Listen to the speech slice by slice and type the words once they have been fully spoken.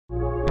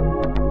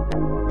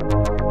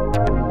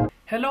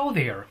Hello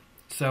there!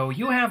 So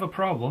you have a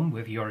problem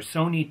with your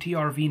Sony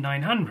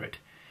TRV-900.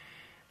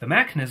 The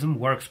mechanism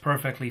works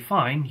perfectly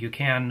fine. You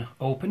can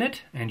open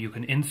it and you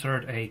can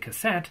insert a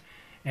cassette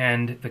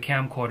and the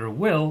camcorder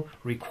will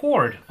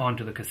record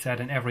onto the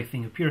cassette and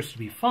everything appears to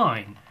be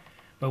fine.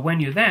 But when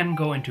you then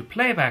go into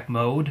playback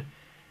mode,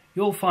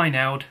 you'll find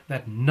out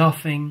that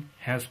nothing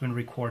has been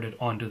recorded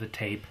onto the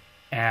tape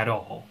at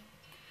all.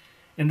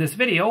 In this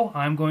video,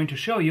 I'm going to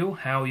show you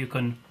how you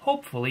can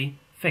hopefully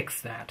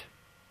fix that.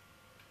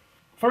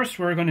 First,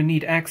 we're going to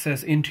need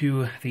access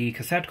into the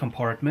cassette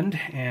compartment,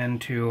 and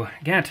to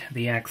get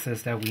the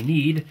access that we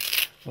need,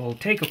 we'll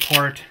take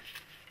apart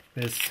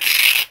this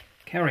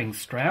carrying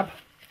strap.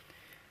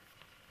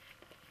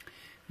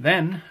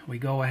 Then we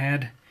go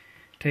ahead,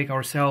 take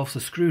ourselves a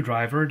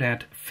screwdriver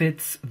that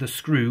fits the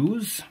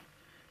screws.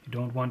 You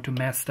don't want to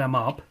mess them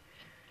up.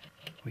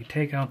 We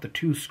take out the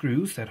two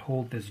screws that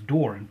hold this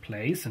door in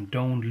place, and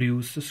don't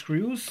lose the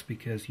screws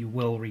because you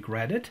will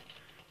regret it.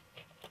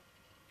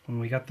 When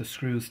we got the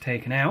screws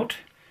taken out,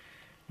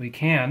 we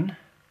can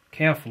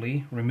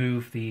carefully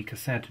remove the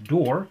cassette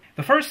door.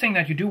 The first thing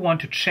that you do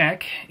want to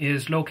check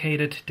is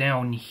located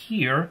down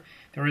here.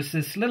 There is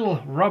this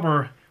little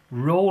rubber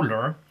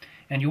roller,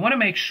 and you want to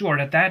make sure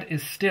that that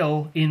is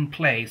still in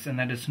place and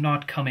that it's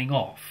not coming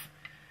off.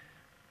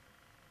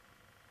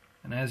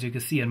 And as you can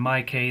see in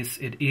my case,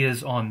 it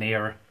is on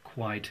there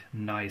quite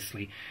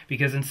nicely.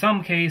 Because in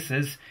some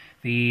cases,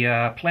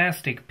 the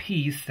plastic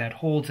piece that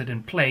holds it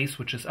in place,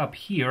 which is up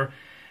here,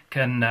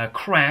 can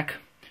crack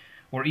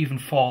or even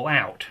fall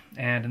out.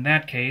 And in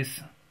that case,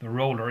 the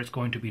roller is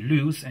going to be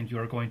loose and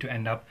you're going to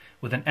end up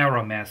with an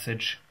error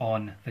message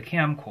on the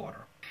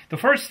camcorder. The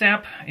first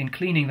step in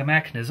cleaning the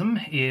mechanism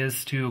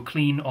is to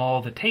clean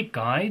all the tape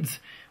guides,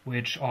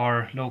 which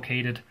are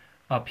located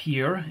up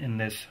here in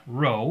this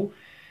row.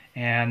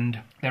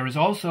 And there is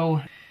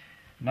also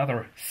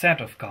another set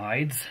of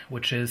guides,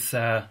 which is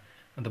at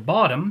the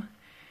bottom.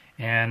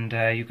 And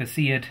you can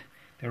see it.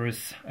 There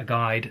is a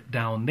guide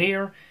down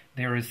there.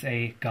 There is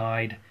a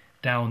guide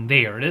down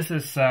there.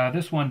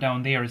 This one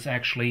down there is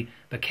actually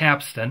the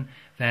capstan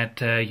that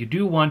you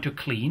do want to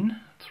clean.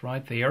 It's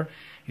right there.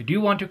 You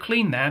do want to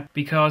clean that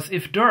because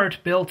if dirt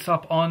builds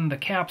up on the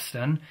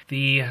capstan,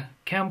 the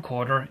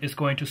camcorder is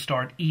going to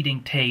start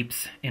eating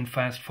tapes in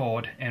fast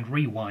forward and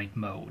rewind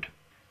mode.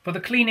 For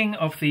the cleaning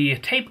of the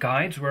tape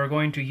guides, we're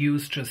going to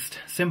use just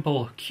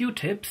simple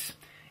Q-tips,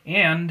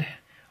 and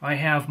I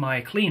have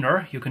my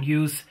cleaner. You can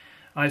use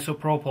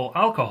isopropyl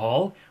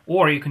alcohol,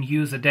 or you can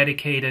use a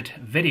dedicated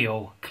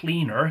video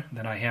cleaner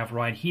that I have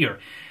right here.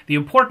 The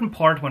important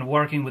part when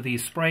working with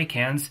these spray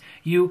cans,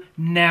 you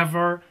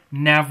never,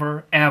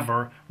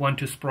 ever want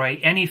to spray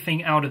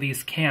anything out of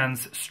these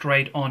cans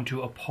straight onto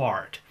a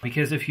part.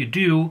 Because if you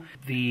do,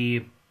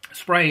 the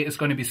spray is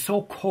going to be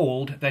so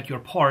cold that your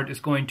part is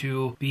going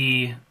to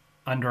be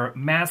under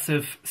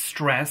massive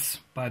stress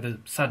by the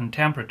sudden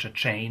temperature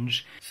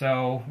change.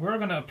 So we're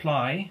going to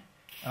apply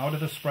out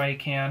of the spray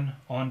can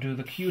onto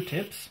the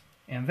Q-tips,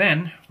 and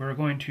then we're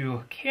going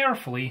to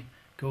carefully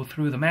go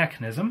through the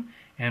mechanism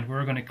and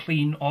we're going to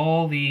clean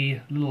all the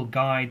little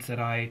guides that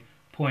I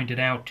pointed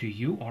out to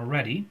you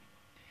already.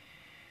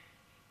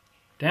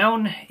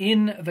 Down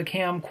in the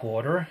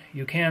camcorder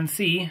you can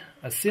see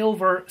a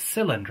silver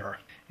cylinder.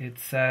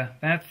 It's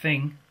that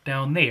thing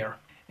down there,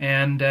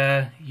 and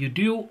you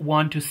do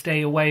want to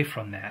stay away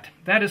from that.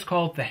 That is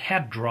called the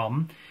head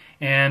drum.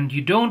 And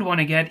you don't want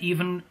to get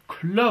even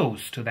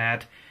close to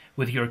that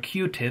with your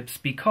Q-tips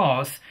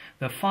because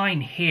the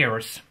fine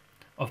hairs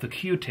of the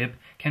Q-tip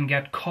can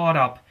get caught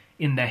up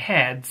in the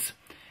heads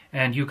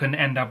and you can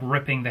end up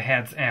ripping the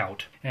heads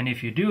out. And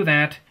if you do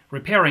that,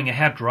 repairing a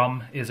head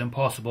drum is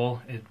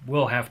impossible. It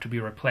will have to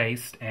be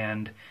replaced,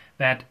 and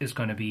that is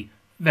going to be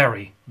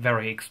very,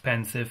 very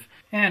expensive.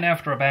 And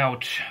after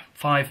about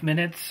 5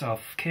 minutes of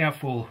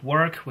careful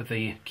work with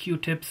the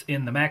Q-tips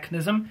in the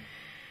mechanism,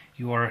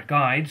 your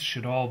guides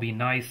should all be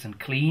nice and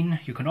clean.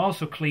 You can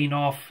also clean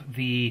off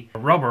the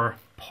rubber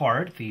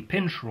part, the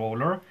pinch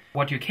roller.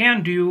 What you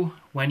can do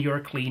when you're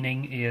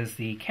cleaning is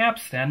the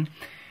capstan.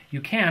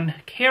 You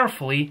can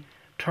carefully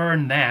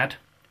turn that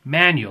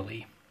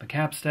manually. The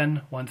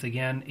capstan, once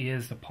again,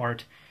 is the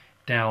part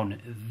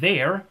down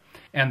there,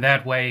 and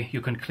that way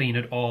you can clean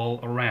it all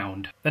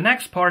around. The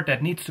next part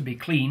that needs to be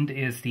cleaned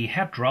is the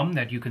head drum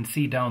that you can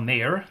see down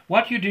there.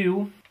 What you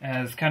do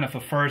as kind of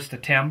a first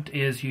attempt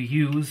is you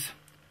use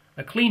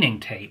a cleaning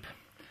tape,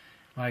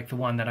 like the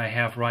one that I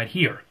have right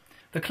here.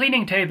 The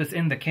cleaning tape is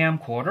in the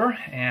camcorder,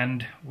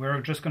 and we're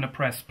just going to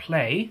press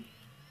play.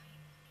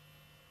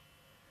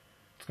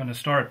 It's going to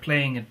start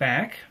playing it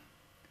back.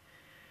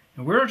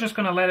 And we're just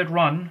going to let it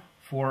run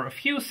for a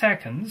few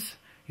seconds.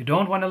 You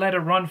don't want to let it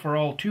run for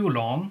all too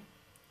long.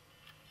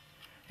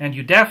 And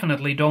you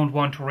definitely don't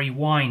want to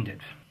rewind it.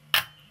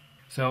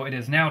 So it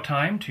is now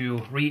time to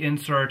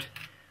reinsert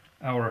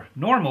our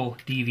normal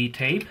DV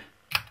tape.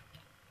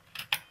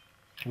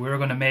 We're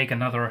going to make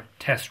another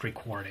test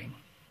recording.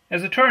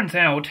 As it turns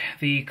out,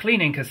 the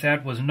cleaning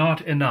cassette was not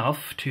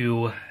enough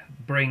to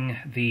bring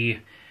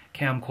the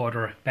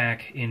camcorder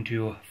back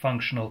into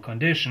functional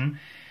condition,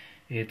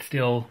 it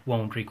still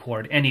won't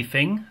record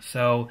anything.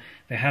 So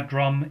the head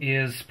drum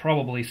is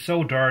probably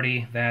so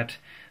dirty that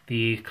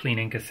the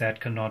cleaning cassette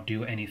cannot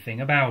do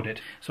anything about it.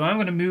 So I'm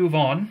going to move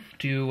on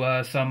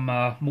to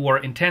some more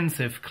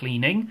intensive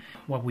cleaning.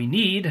 What we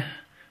need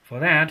for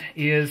that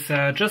is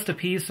just a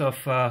piece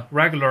of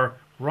regular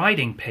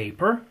writing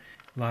paper,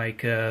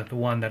 like the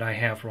one that I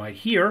have right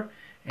here.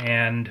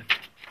 And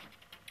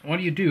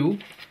what you do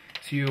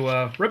is you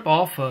rip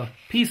off a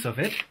piece of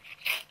it,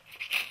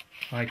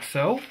 like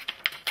so.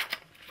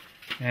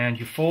 And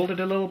you fold it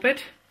a little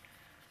bit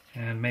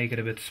and make it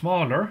a bit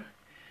smaller.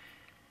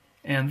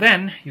 And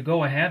then you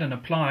go ahead and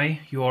apply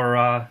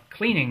your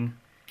cleaning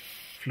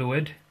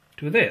fluid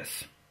to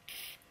this.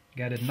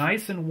 Get it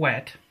nice and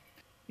wet.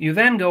 You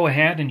then go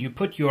ahead and you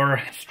put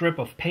your strip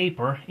of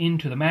paper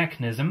into the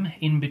mechanism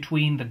in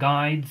between the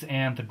guides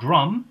and the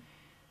drum.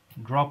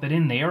 Drop it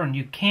in there, and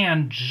you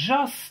can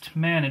just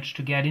manage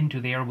to get into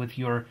there with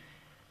your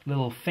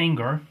little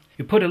finger.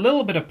 You put a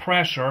little bit of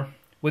pressure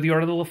with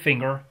your little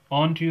finger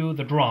onto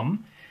the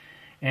drum,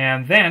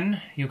 and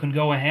then you can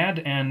go ahead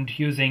and,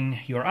 using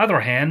your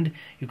other hand,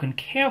 you can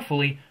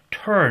carefully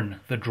turn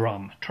the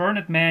drum. Turn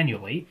it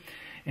manually,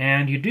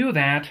 and you do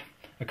that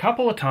a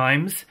couple of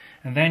times,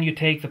 and then you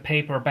take the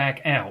paper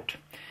back out.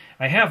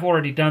 I have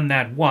already done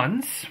that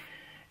once,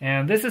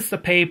 and this is the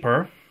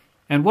paper.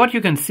 And what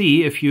you can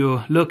see if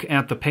you look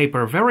at the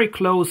paper very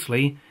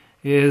closely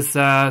is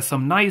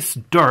some nice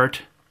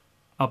dirt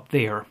up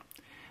there.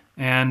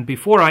 And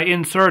before I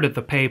inserted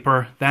the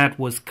paper, that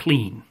was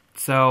clean.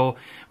 So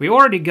we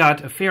already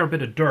got a fair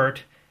bit of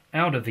dirt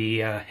out of the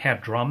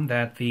head drum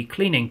that the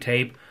cleaning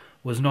tape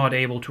was not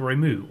able to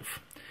remove.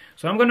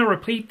 So I'm going to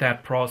repeat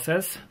that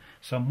process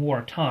some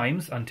more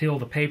times until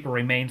the paper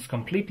remains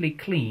completely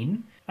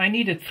clean. I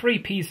needed 3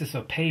 pieces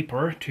of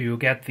paper to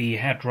get the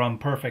head drum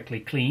perfectly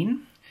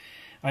clean.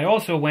 I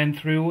also went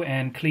through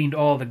and cleaned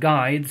all the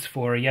guides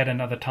for yet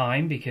another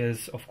time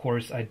because, of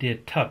course, I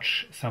did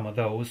touch some of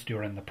those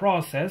during the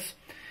process.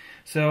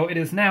 So it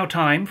is now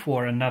time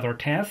for another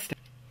test.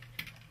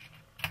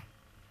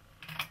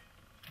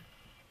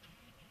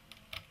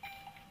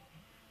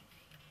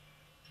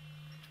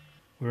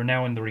 We're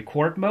now in the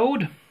record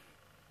mode.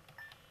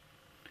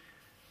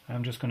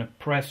 I'm just going to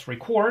press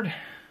record,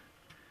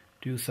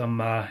 do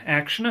some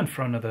action in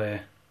front of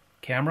the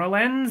camera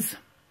lens.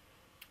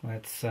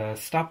 Let's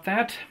stop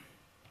that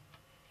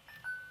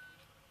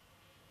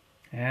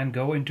and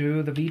go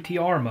into the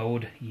VTR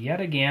mode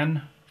yet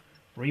again.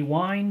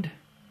 Rewind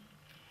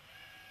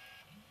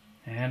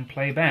and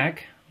play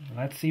back.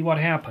 Let's see what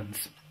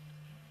happens.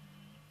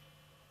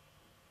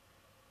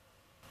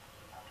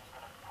 I'm just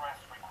going to press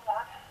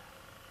record.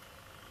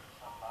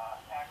 Some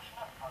action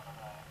in front of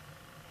the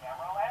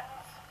camera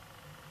lens.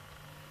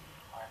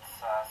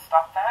 Let's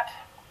stop that.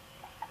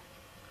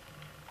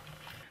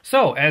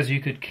 So, as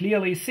you could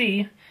clearly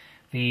see,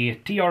 the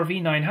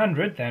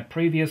TRV-900 that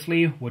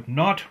previously would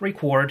not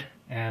record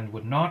and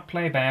would not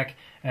play back,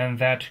 and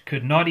that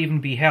could not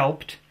even be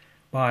helped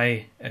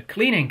by a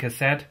cleaning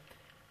cassette,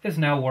 is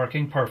now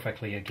working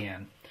perfectly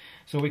again.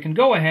 So we can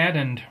go ahead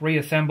and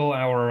reassemble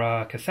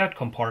our cassette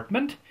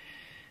compartment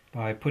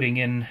by putting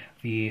in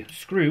the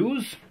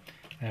screws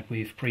that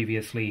we've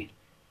previously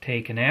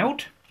taken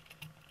out.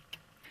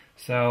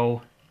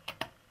 So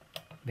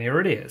there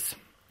it is.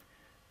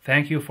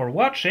 Thank you for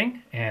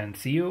watching, and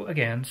see you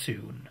again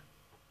soon.